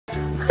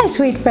Hi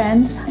sweet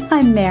friends,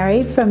 I'm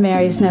Mary from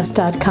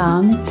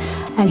marysnest.com,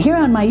 and here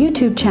on my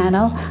YouTube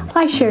channel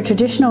I share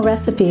traditional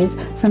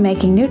recipes for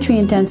making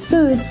nutrient-dense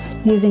foods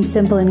using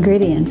simple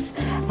ingredients.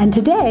 And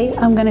today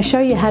I'm going to show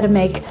you how to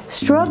make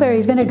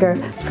strawberry vinegar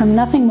from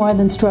nothing more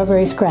than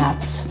strawberry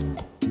scraps.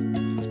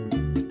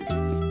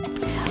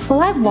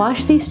 Well, I've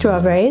washed these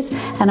strawberries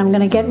and I'm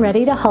going to get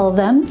ready to hull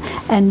them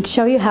and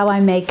show you how I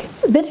make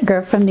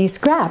vinegar from these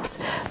scraps.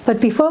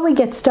 But before we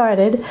get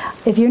started,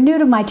 if you're new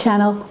to my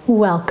channel,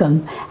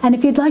 welcome. And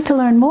if you'd like to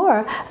learn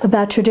more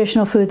about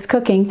traditional foods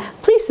cooking,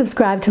 please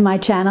subscribe to my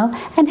channel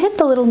and hit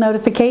the little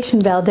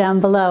notification bell down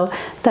below.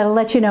 That'll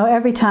let you know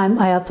every time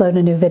I upload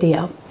a new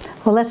video.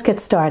 Well, let's get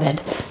started.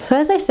 So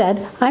as I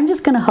said, I'm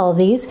just going to hull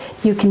these.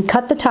 You can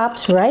cut the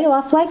tops right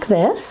off like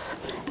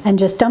this and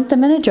just dump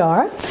them in a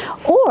jar,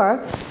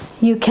 or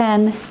you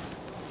can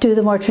do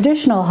the more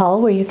traditional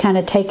hull where you kind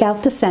of take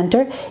out the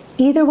center.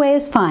 Either way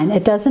is fine.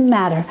 It doesn't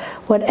matter.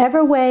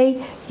 Whatever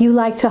way you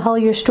like to hull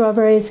your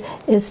strawberries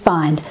is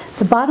fine.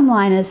 The bottom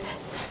line is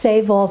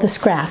save all the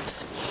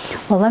scraps.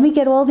 Well, let me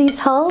get all these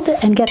hulled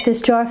and get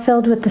this jar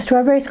filled with the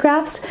strawberry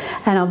scraps,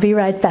 and I'll be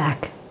right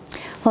back.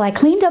 Well, I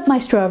cleaned up my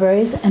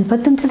strawberries and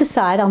put them to the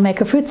side. I'll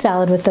make a fruit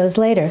salad with those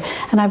later.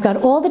 And I've got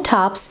all the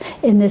tops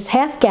in this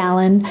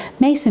half-gallon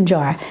mason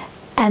jar.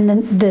 And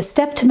then the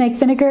step to make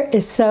vinegar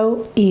is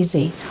so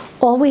easy.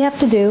 All we have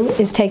to do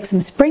is take some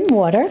spring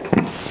water.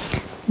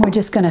 We're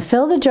just going to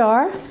fill the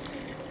jar,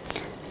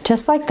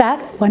 just like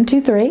that, 1,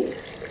 2, 3.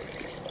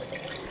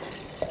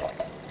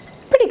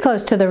 Pretty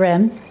close to the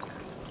rim.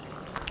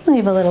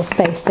 Leave a little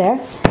space there.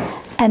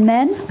 And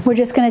then we're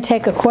just going to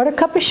take a 1/4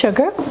 cup of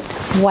sugar.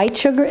 White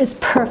sugar is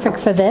perfect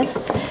for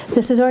this.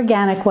 This is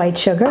organic white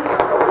sugar.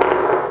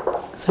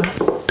 So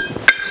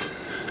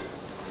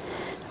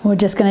we're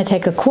just going to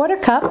take a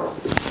 1/4 cup.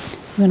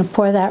 We're going to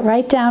pour that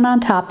right down on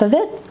top of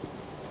it.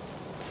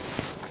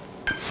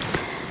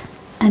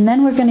 And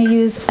then we're going to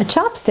use a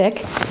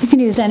chopstick. You can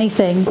use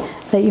anything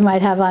that you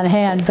might have on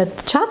hand, but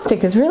the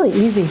chopstick is really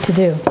easy to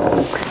do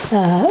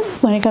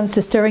when it comes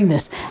to stirring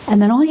this.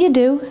 And then all you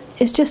do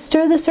is just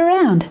stir this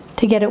around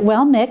to get it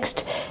well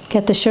mixed.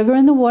 Get the sugar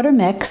and the water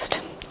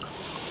mixed.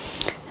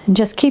 And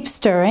just keep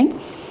stirring.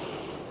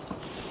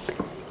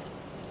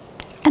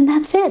 And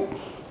that's it.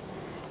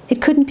 It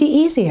couldn't be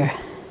easier.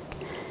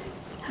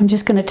 I'm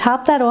just going to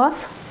top that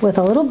off with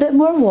a little bit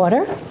more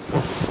water.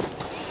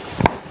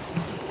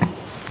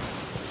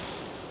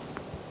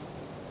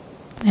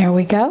 There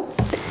we go.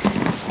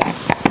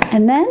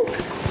 And then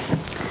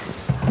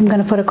I'm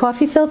going to put a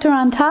coffee filter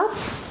on top,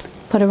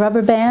 put a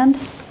rubber band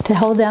to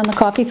hold down the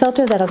coffee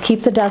filter that'll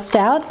keep the dust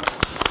out.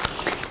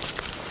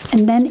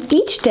 And then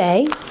each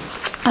day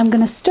I'm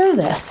going to stir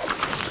this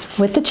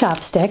with the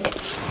chopstick,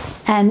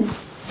 and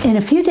in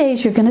a few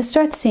days you're going to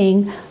start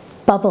seeing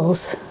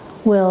bubbles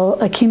will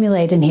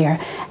accumulate in here.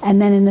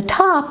 And then in the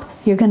top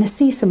you're going to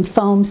see some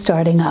foam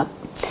starting up.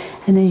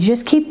 And then you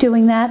just keep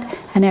doing that,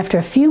 and after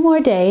a few more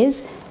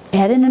days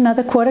add in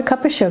another 1/4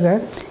 cup of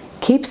sugar,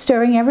 keep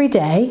stirring every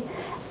day,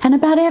 and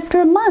about after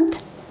a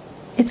month,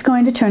 it's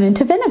going to turn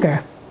into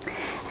vinegar.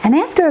 And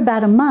after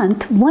about a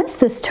month, once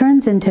this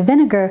turns into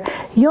vinegar,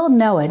 you'll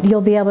know it.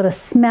 You'll be able to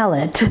smell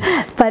it.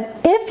 But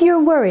if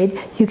you're worried,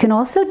 you can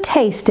also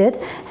taste it,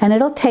 and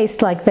it'll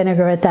taste like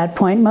vinegar at that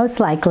point, most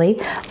likely.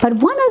 But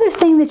one other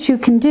thing that you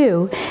can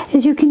do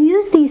is you can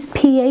use these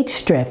pH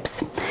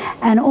strips.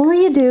 And all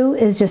you do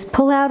is just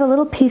pull out a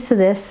little piece of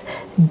this,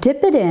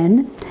 dip it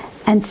in,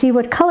 and see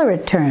what color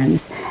it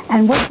turns.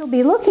 And what you'll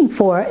be looking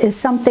for is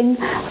something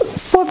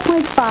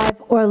 4.5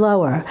 or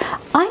lower.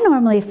 I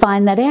normally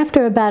find that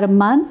after about a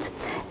month,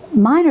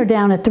 mine are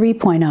down at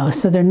 3.0,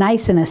 so they're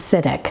nice and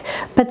acidic.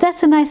 But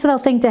that's a nice little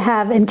thing to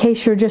have in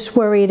case you're just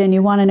worried and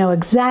you want to know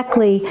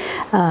exactly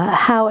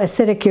how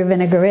acidic your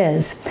vinegar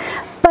is.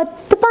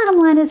 But the bottom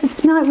line is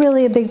it's not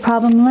really a big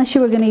problem unless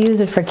you were going to use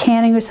it for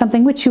canning or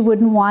something, which you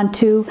wouldn't want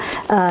to,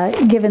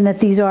 given that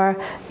these are,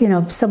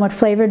 somewhat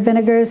flavored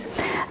vinegars.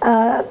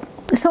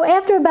 So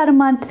after about a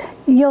month,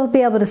 you'll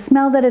be able to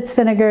smell that it's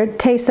vinegar,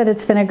 taste that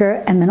it's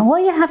vinegar, and then all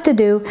you have to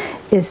do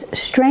is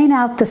strain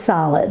out the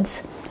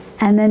solids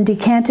and then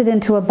decant it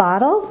into a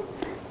bottle,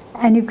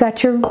 and you've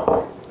got your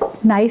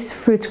nice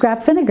fruit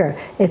scrap vinegar.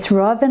 It's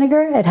raw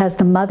vinegar, it has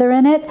the mother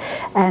in it,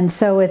 and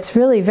so it's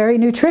really very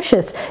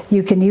nutritious.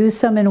 You can use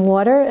some in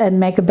water and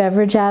make a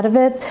beverage out of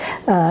it.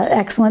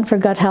 Excellent for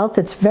gut health.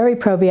 It's very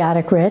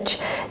probiotic rich.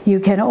 You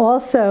can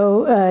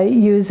also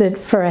use it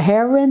for a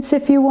hair rinse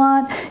if you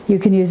want. You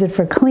can use it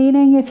for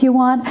cleaning if you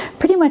want.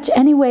 Pretty much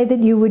any way that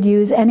you would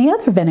use any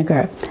other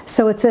vinegar.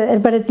 So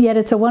yet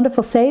it's a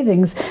wonderful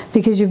savings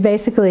because you've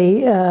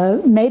basically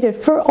made it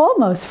for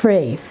almost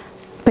free.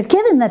 But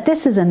given that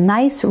this is a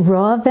nice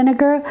raw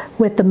vinegar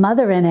with the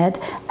mother in it,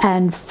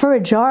 and for a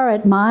jar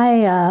at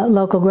my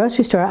local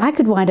grocery store, I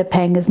could wind up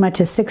paying as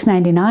much as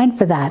 $6.99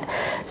 for that.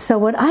 So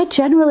what I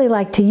generally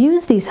like to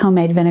use these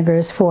homemade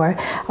vinegars for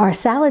are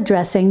salad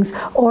dressings,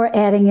 or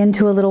adding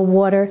into a little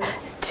water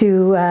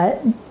to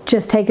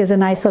just take as a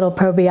nice little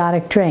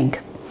probiotic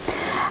drink.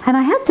 And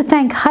I have to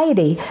thank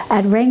Heidi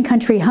at Rain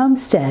Country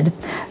Homestead,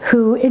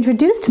 who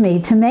introduced me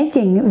to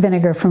making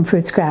vinegar from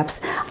fruit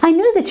scraps. I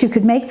knew that you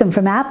could make them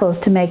from apples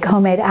to make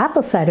homemade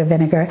apple cider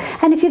vinegar,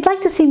 and if you'd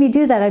like to see me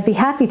do that, I'd be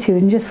happy to,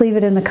 and just leave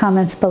it in the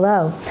comments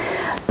below.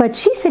 But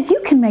she said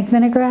you can make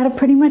vinegar out of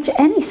pretty much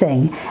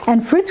anything,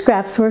 and fruit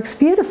scraps works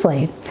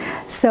beautifully.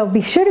 So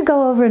be sure to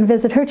go over and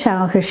visit her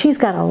channel, because she's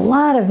got a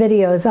lot of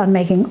videos on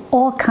making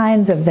all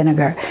kinds of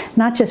vinegar,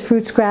 not just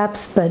fruit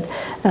scraps, but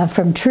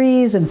from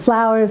trees and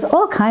flowers,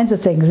 all kinds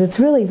of things. It's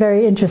really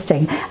very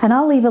interesting, and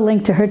I'll leave a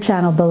link to her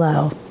channel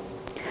below.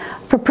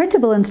 For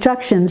printable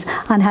instructions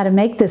on how to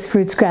make this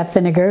fruit scrap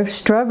vinegar,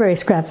 strawberry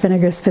scrap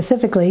vinegar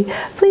specifically,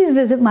 please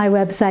visit my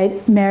website,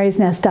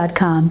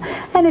 marysnest.com.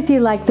 And if you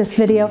like this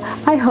video,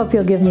 I hope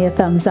you'll give me a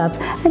thumbs up,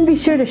 and be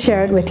sure to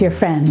share it with your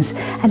friends.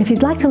 And if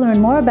you'd like to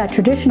learn more about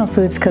traditional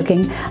foods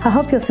cooking, I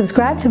hope you'll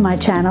subscribe to my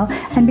channel,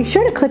 and be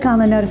sure to click on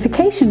the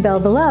notification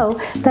bell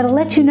below. That'll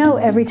let you know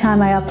every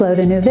time I upload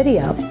a new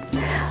video.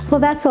 Well,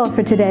 that's all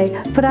for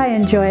today, but I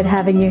enjoyed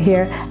having you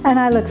here, and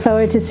I look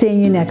forward to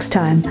seeing you next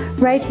time,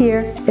 right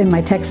here in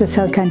my Texas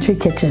Hill Country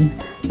kitchen.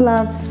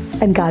 Love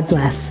and God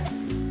bless.